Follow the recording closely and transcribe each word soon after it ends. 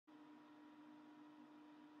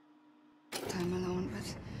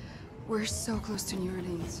God. We're so close to New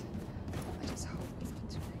Orleans. I just hope it's been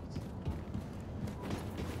too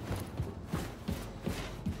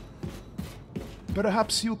late.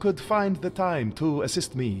 Perhaps you could find the time to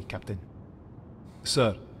assist me, Captain.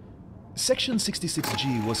 Sir, Section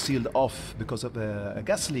 66G was sealed off because of a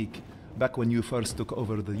gas leak back when you first took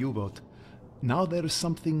over the U-boat. Now there's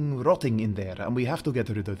something rotting in there, and we have to get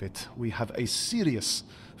rid of it. We have a serious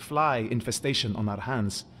fly infestation on our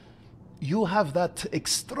hands. You have that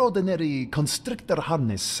extraordinary Constrictor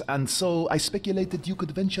harness, and so I speculated you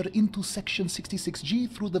could venture into Section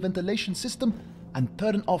 66G through the ventilation system and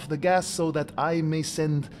turn off the gas so that I may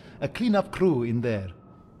send a cleanup crew in there.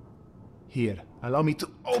 Here, allow me to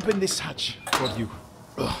open this hatch for you.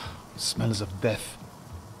 Ugh, smells of death.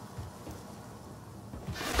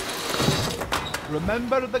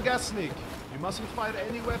 Remember the gas leak. You mustn't fire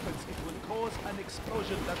any weapons. It will cause an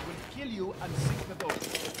explosion that will kill you and sink the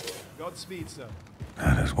boat. Godspeed, sir.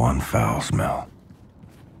 That is one foul smell.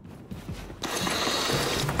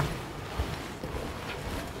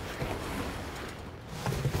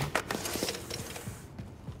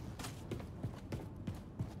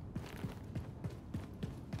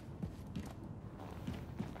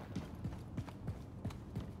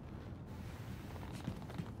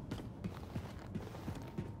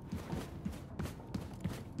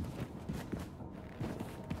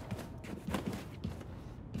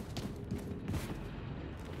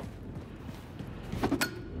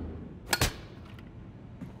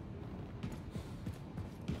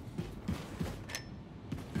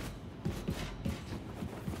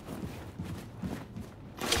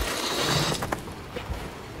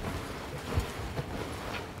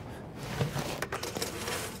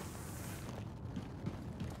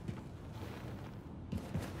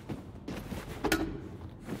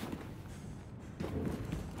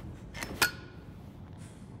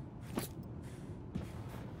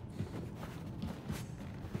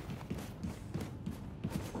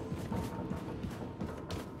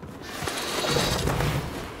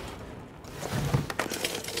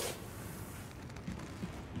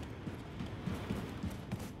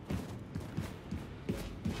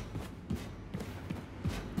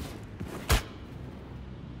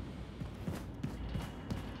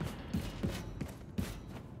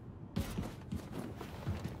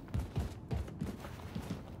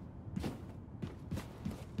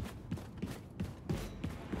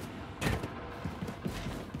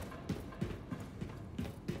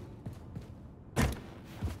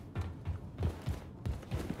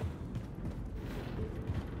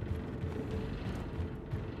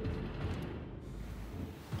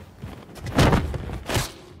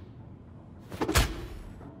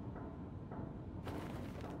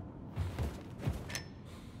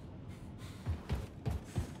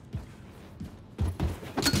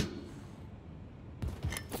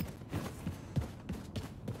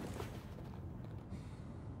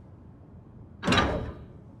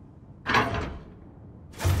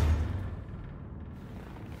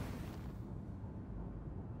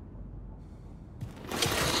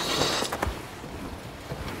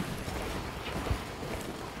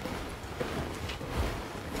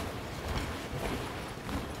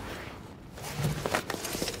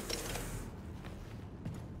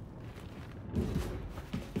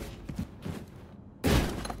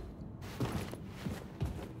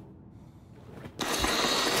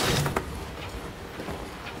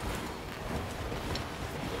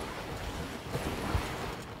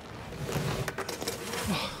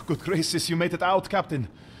 Good gracious, you made it out, Captain.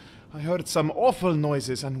 I heard some awful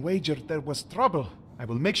noises and wagered there was trouble. I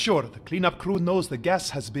will make sure the cleanup crew knows the gas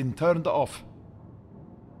has been turned off.